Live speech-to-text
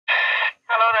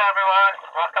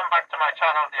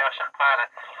production pilot.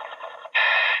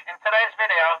 In today's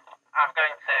video, I'm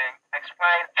going to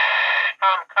explain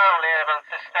how I'm currently able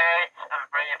to stay and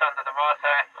breathe under the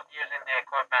water using the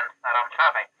equipment that I'm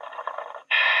having.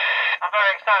 I'm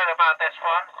very excited about this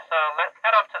one, so let's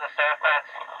head up to the surface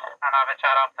and have a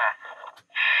chat up there.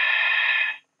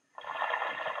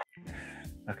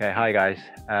 Okay, hi guys.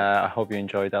 I hope you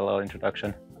enjoyed that little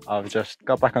introduction. I've just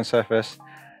got back on surface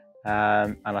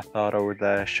and I thought I would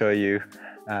show you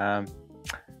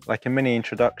like a mini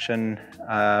introduction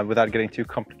without getting too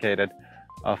complicated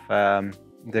of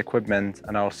the equipment,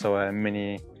 and also a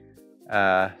mini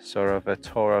sort of a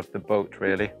tour of the boat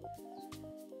really.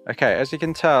 Okay, as you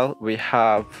can tell, we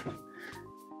have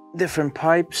different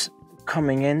pipes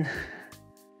coming in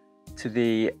to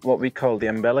the what we call the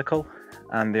umbilical,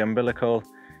 and the umbilical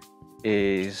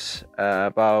is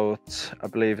about, I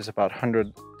believe is about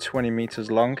 120 meters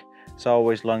long. It's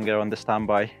always longer on the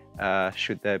standby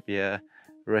should there be a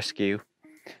rescue,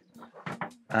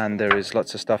 and there is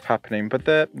lots of stuff happening. But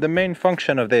the main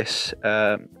function of this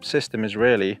system is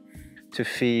really to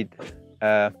feed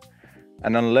an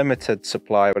unlimited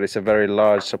supply, but it's a very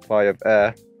large supply of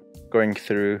air going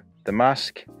through the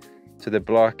mask to the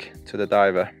block to the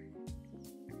diver.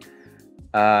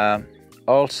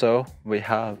 Also we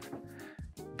have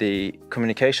the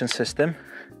communication system,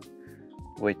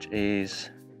 which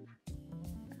is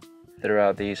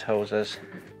throughout these hoses,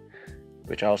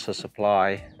 which also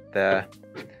supply the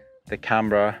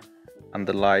camera and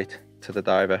the light to the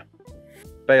diver.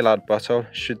 Bailout bottle,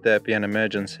 should there be an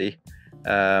emergency,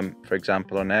 for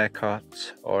example an air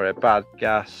cut or a bad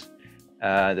gas,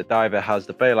 the diver has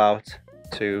the bailout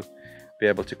to be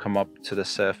able to come up to the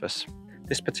surface.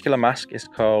 This particular mask is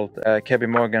called Kirby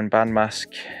Morgan Band Mask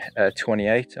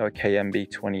 28 or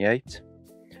KMB 28.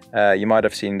 You might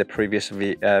have seen the previous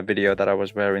video that I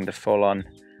was wearing the full-on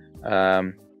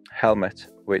helmet,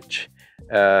 which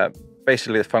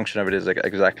basically the function of it is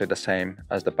exactly the same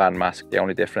as the band mask. The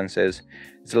only difference is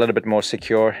it's a little bit more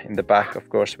secure in the back, of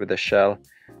course, with the shell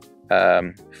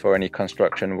for any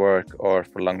construction work or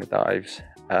for long dives.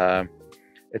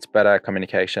 It's better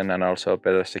communication and also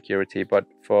better security, but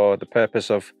for the purpose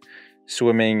of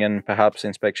swimming and perhaps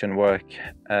inspection work,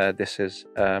 this is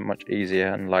much easier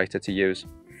and lighter to use.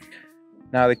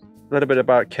 Now a little bit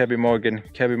about Kirby Morgan.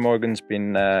 Kirby Morgan's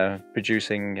been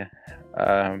producing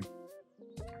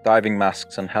diving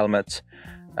masks and helmets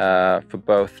for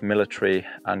both military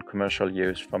and commercial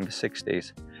use from the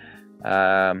 60s.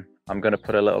 I'm going to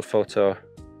put a little photo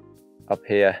up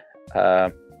here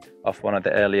of one of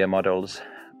the earlier models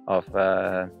of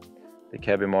the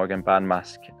Kirby Morgan band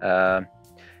mask,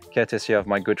 courtesy of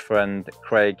my good friend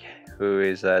Craig, who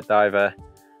is a diver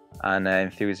and an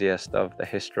enthusiast of the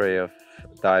history of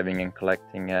diving and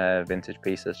collecting vintage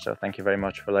pieces. So thank you very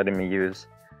much for letting me use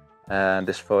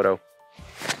this photo.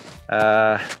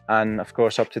 And of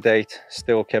course, up to date,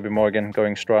 still Kirby Morgan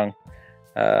going strong.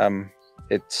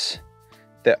 It's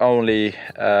the only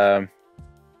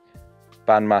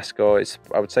band mask, or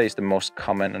I would say it's the most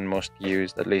common and most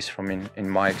used, at least from in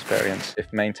my experience.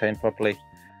 If maintained properly,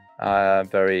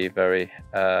 very, very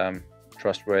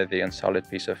trustworthy and solid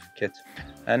piece of kit.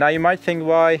 And now you might think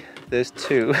why there's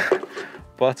two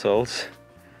bottles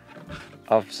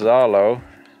of Zalo,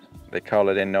 they call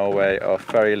it in Norway, or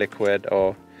fairy liquid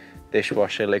or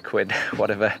dishwasher liquid,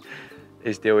 whatever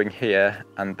is doing here,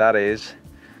 and that is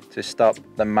to stop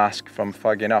the mask from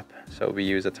fogging up. So we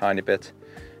use a tiny bit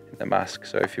in the mask,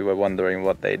 so if you were wondering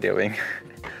what they're doing,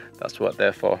 that's what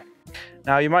they're for.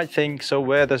 Now you might think, so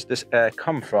where does this air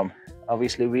come from?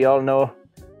 Obviously we all know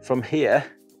from here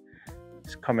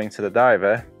it's coming to the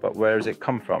diver, but where does it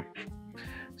come from?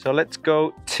 So let's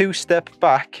go 2 steps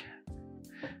back,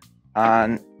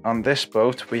 and on this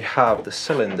boat we have the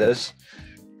cylinders.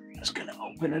 Just gonna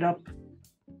open it up.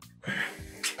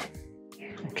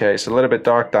 Okay, it's a little bit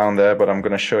dark down there, but I'm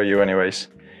gonna show you anyways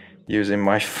using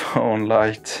my phone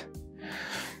light.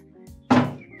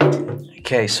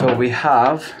 Okay, so we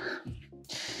have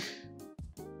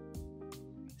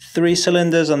 3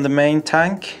 cylinders on the main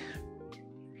tank,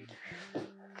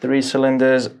 3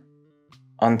 cylinders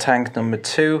on tank number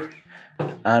 2,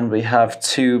 and we have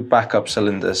 2 backup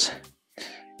cylinders.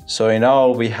 So in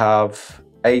all we have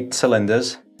 8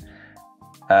 cylinders.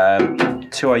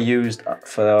 2 are used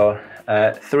for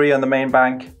 3 on the main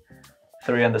bank,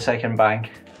 3 on the second bank,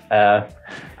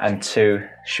 and 2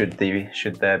 should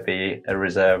there be a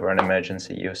reserve or an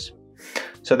emergency use.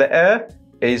 So the air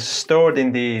is stored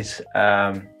in these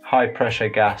high pressure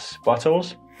gas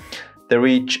bottles. They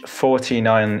reach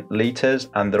 49 liters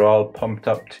and they're all pumped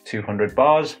up to 200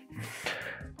 bars.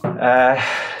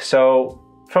 So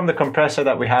from the compressor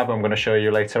that we have, I'm going to show you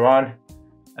later on,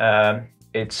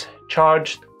 It's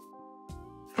charged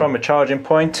from a charging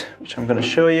point, which I'm going to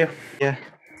show you. Yeah.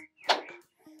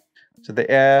 So the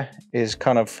air is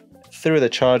kind of through the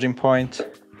charging point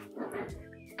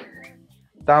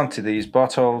down to these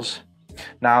bottles.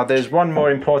 Now there's one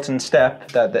more important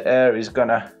step that the air is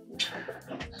gonna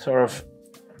sort of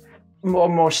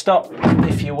more stop,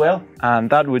 if you will, and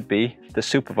that would be the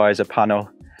supervisor panel,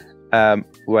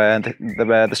 where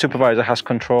the supervisor has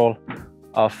control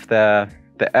of the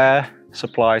air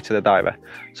supply to the diver.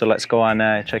 So let's go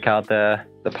and check out the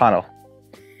panel.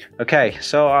 Okay,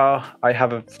 so I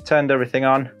have turned everything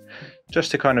on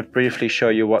just to kind of briefly show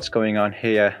you what's going on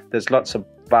here. There's lots of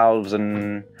valves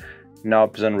and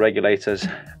knobs and regulators,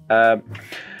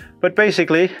 but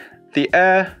basically the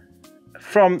air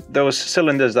from those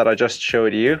cylinders that I just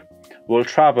showed you will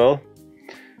travel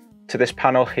to this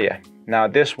panel here. Now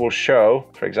this will show,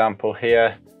 for example,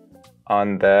 here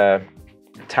on the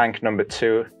tank number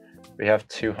 2 we have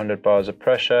 200 bars of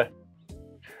pressure,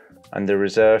 and the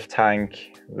reserve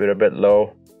tank we're a bit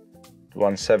low,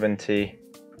 170,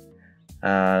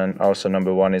 and also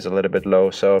number 1 is a little bit low.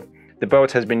 So the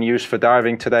boat has been used for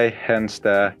diving today, hence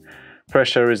the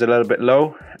pressure is a little bit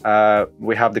low.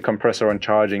 We have the compressor on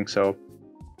charging, so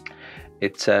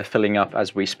it's filling up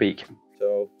as we speak.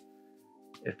 So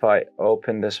if I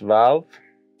open this valve,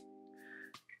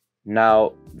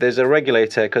 now there's a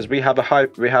regulator because we have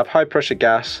high pressure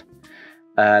gas,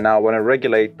 and I want to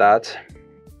regulate that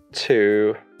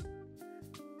to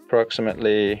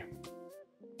approximately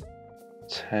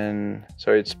 10,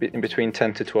 so it's in between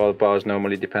 10 to 12 bars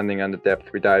normally, depending on the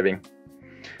depth we're diving.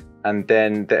 And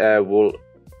then the air will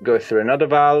go through another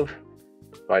valve.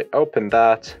 If I open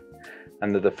that,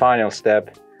 and the final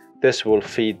step, this will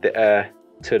feed the air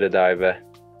to the diver.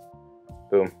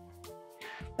 Boom.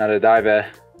 Now the diver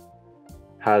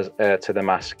has air to the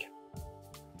mask.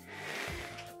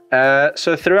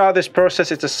 So throughout this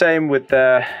process it's the same with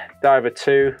the diver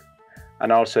 2.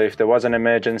 And also if there was an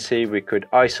emergency, we could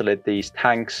isolate these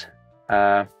tanks,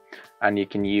 and you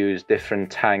can use different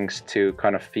tanks to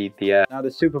kind of feed the air. Now the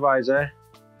supervisor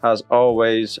has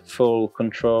always full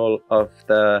control of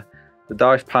the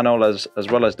dive panel as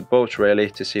well as the boat, really,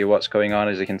 to see what's going on.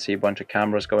 As you can see, a bunch of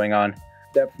cameras going on.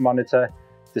 Depth monitor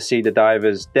to see the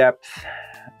diver's depth,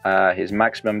 his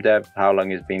maximum depth, how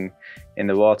long he's been in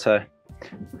the water.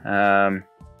 And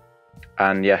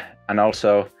yeah, and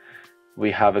also we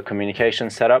have a communication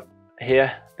setup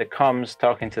here, the comms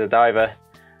talking to the diver.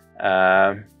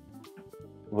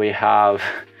 We have,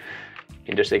 you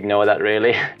can just ignore that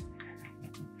really.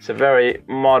 It's a very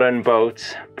modern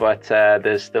boat, but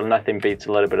there's still nothing beats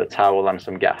a little bit of towel and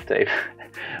some gaff tape,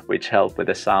 which help with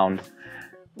the sound.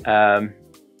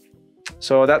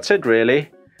 So that's it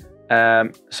really.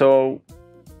 So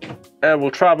air will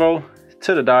travel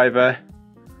to the diver,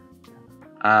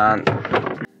 and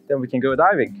then we can go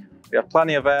diving. We have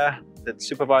plenty of air. The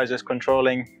supervisor is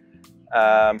controlling,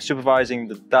 supervising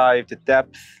the dive, the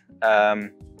depth.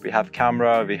 We have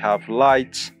camera, we have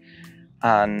lights,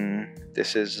 and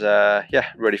this is yeah,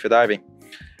 ready for diving.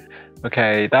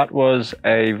 Okay, that was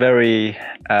a very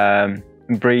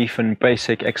brief and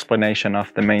basic explanation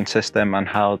of the main system and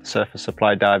how the surface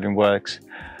supply diving works.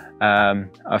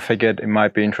 I figured it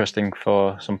might be interesting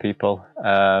for some people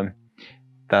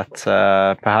that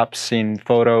perhaps seen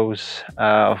photos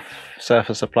of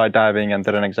surface supply diving and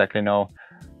didn't exactly know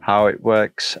how it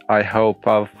works. I hope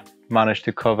I've managed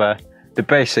to cover the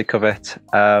basic of it.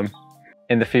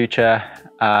 In the future,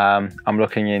 I'm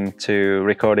looking into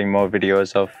recording more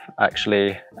videos of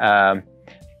actually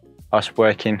us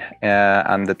working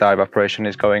and the dive operation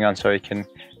is going on, so you can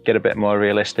get a bit more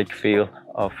realistic feel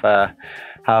of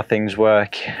how things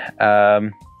work.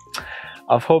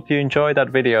 I hope you enjoyed that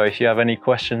video. If you have any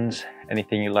questions,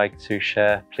 anything you'd like to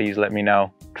share, please let me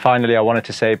know. Finally, I wanted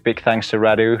to say a big thanks to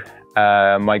Radu,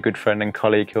 my good friend and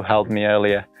colleague who helped me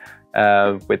earlier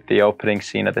with the opening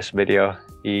scene of this video.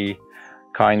 He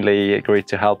kindly agreed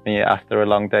to help me after a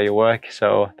long day of work,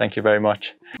 so thank you very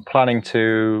much. I'm planning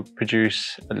to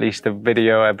produce at least a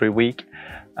video every week.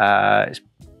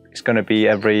 It's going to be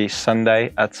every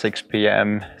Sunday at 6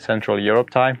 p.m. Central Europe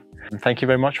time. And thank you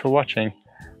very much for watching,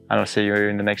 and I'll see you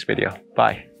in the next video.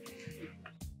 Bye.